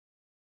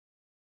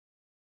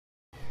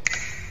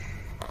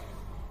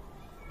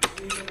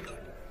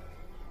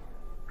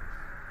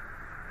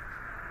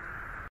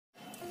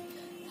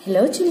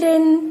Hello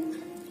children,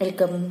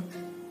 welcome.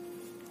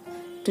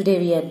 Today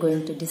we are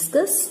going to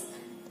discuss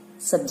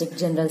subject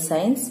General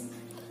Science,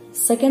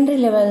 secondary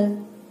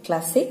level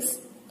class 6,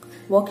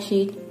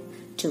 worksheet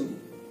 2.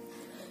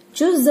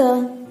 Choose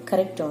the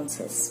correct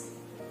answers.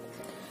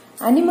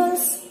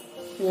 Animals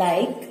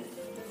like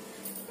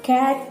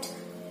cat,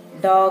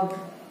 dog,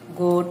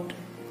 goat,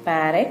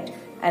 parrot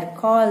are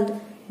called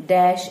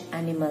dash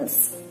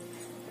animals.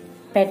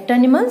 Pet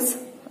animals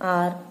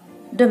are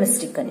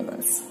domestic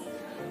animals.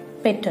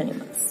 Pet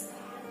animals.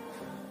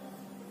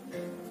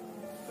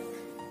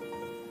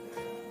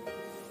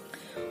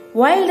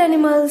 Wild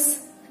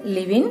animals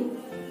live in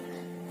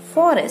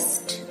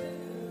forest.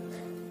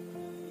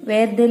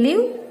 Where they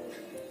live?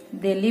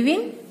 They live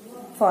in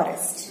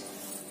forest.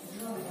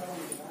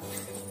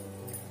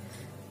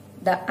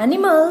 The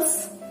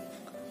animals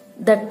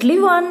that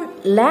live on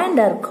land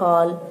are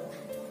called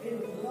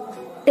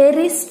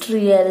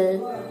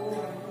terrestrial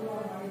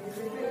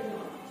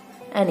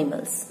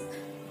animals.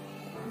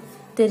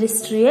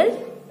 Terrestrial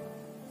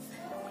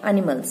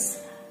animals.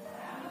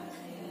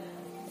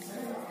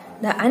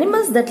 The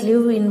animals that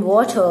live in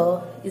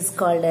water is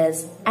called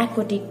as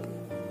aquatic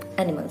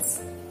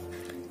animals.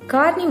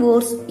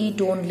 Carnivores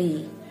eat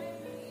only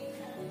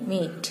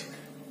meat.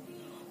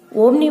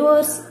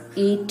 Omnivores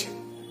eat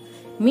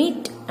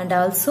meat and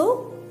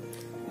also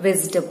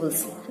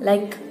vegetables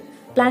like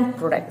plant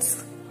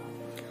products.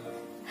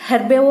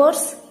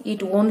 Herbivores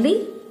eat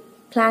only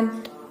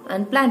plant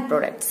and plant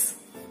products.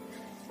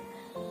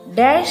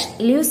 Dash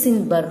lives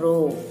in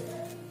burrow.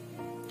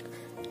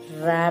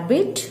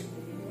 Rabbit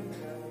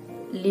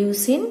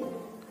lives in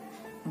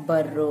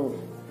burrow.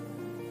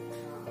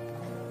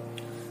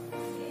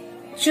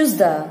 Choose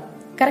the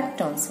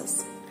correct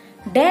answers.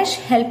 Dash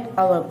help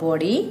our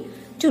body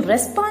to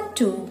respond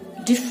to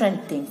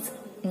different things.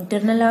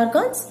 Internal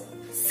organs,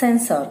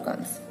 sense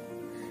organs.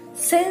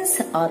 Sense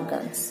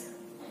organs.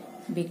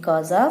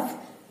 Because of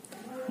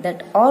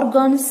that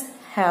organs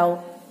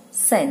have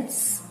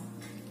sense.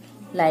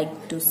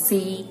 Like to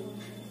see,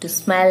 to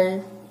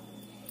smell,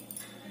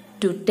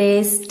 to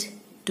taste,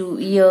 to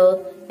hear,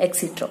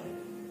 etc.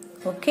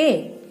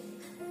 Okay.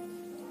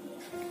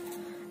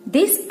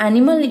 This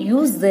animal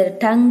use their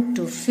tongue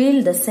to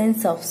feel the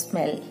sense of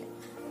smell.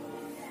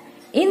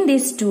 In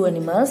these two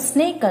animals,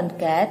 snake and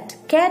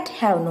cat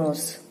have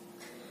nose.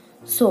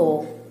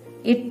 So,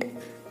 it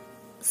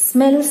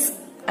smells,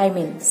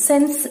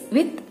 sense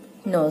with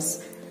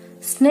nose.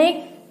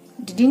 Snake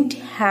didn't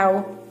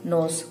have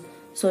nose.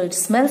 So, it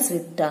smells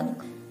with tongue.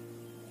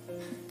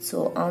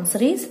 So,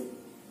 answer is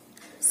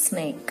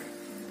snake.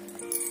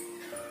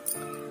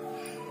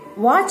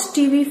 Watch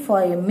TV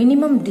for a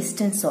minimum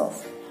distance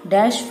of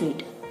dash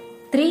feet,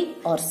 3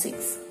 or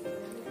 6.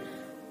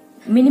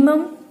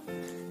 Minimum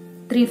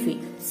 3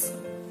 feet.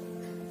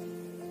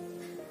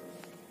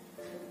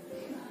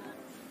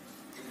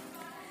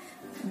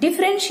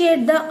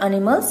 Differentiate the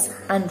animals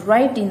and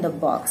write in the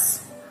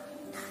box.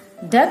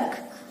 Duck,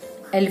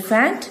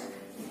 elephant,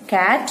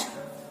 cat,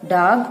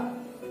 dog,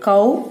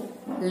 cow,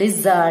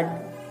 lizard,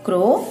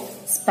 crow,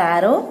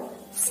 sparrow,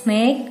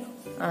 snake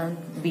and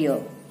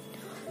bear.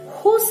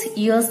 Whose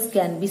ears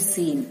can be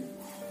seen?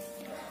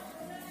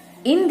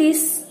 In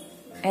these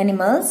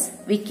animals,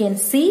 we can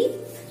see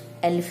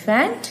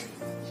elephant,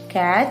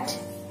 cat,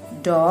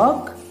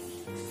 dog,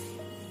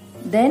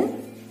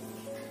 then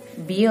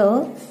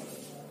bear,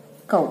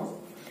 cow.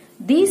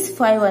 These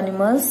 5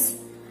 animals'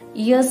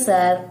 ears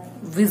are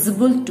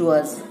visible to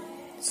us.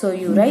 So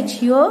you write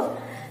here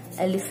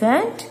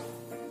elephant,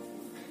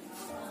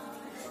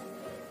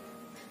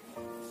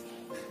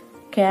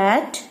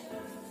 cat,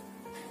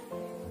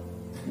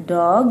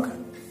 dog,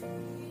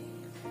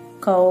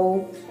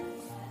 cow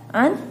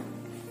and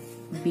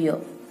bear.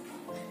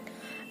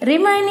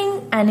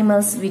 Remaining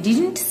animals we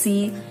didn't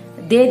see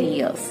their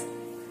ears.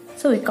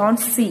 So we can't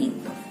see.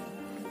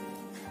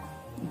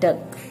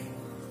 Duck.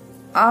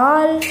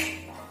 All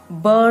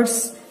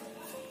birds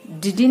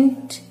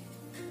didn't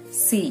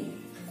see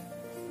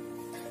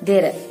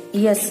their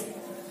ears.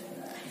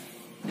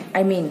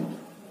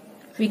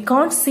 We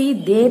can't see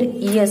their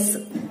ears.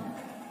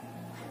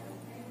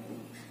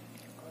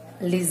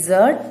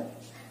 Lizard,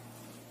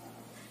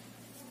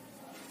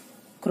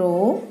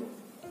 crow,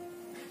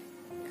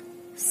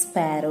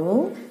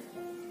 sparrow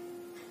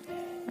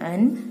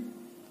and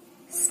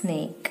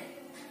snake.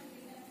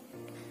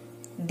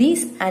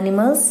 These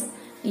animals'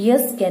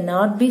 ears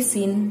cannot be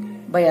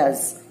seen by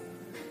us.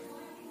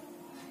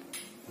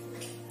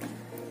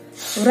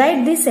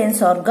 Write the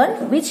sense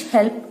organ which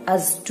help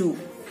us to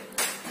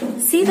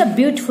see the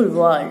beautiful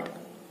world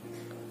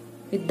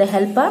with the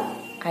help of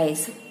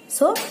eyes.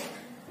 So,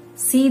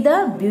 see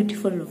the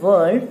beautiful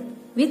world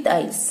with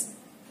eyes.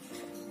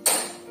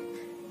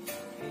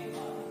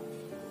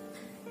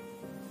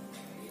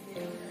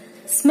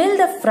 Smell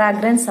the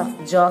fragrance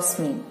of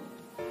jasmine.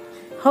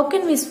 How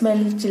can we smell,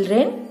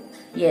 children?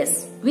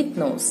 Yes, with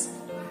nose.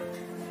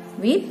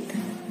 With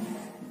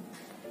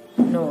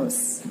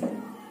nose.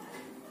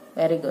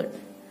 Very good.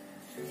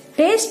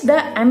 Taste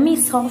the yummy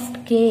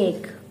soft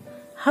cake.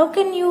 How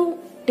can you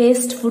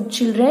taste food,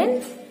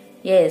 children?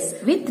 Yes,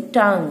 with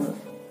tongue.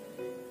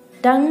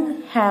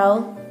 Tongue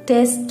have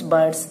taste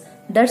buds.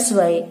 That's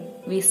why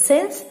we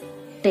sense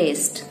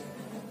taste.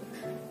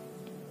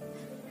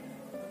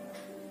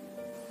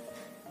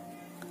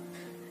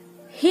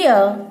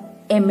 Hear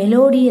a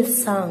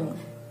melodious song.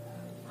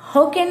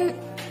 How can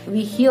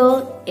we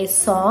hear a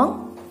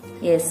song?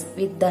 Yes,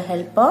 with the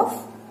help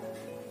of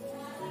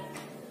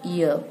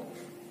ear.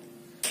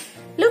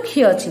 Look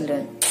here,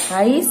 children.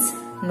 Eyes,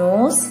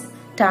 nose,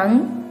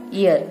 tongue,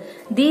 ear.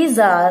 These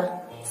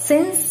are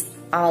sense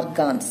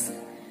organs.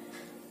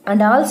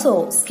 And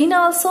also, skin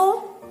also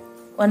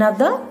one of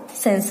the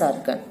sense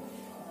organ.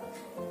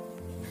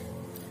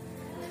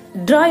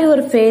 Draw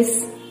your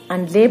face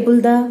and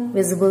label the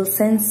visible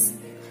sense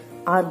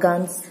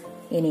organs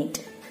in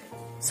it.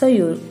 So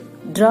you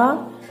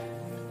draw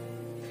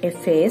a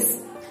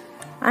face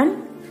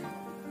and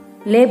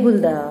label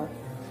the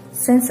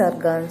sense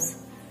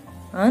organs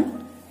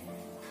on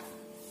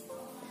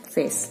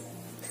face.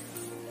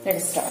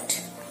 Let's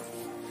start.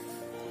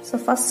 So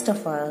first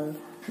of all,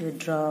 you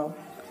draw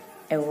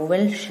a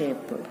oval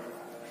shape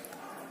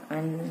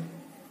and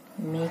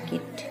make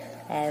it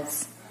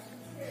as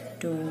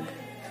 2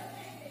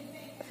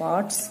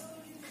 parts.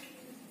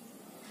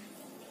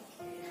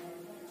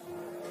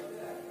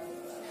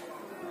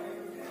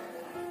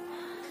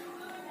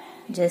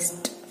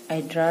 Just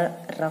I draw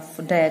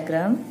rough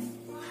diagram.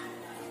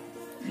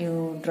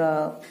 You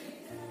draw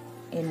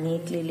a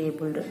neatly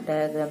labeled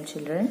diagram,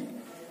 children.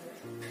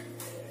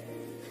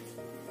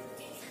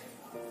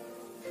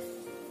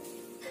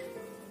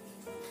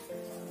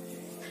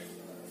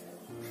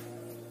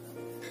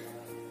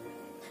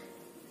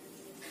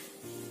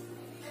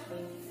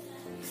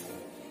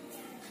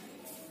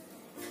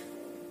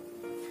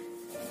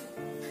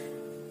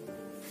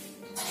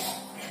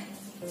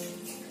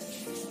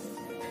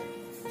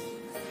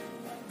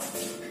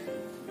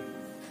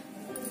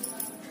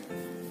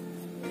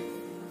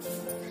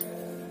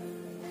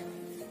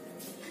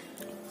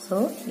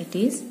 So it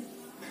is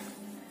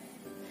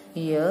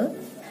ear,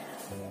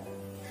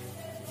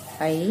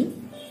 eye,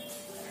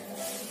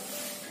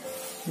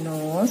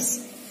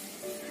 nose,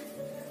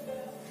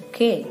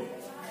 okay,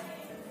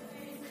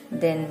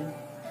 then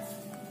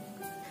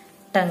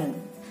tongue.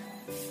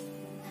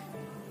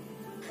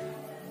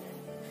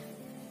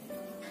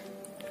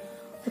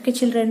 Okay,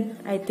 children,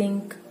 I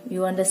think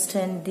you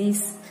understand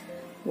this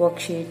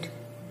worksheet.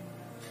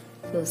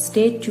 So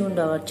stay tuned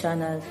to our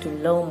channel to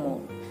learn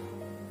more.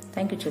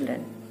 Thank you,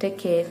 children. Take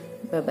care.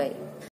 Bye-bye.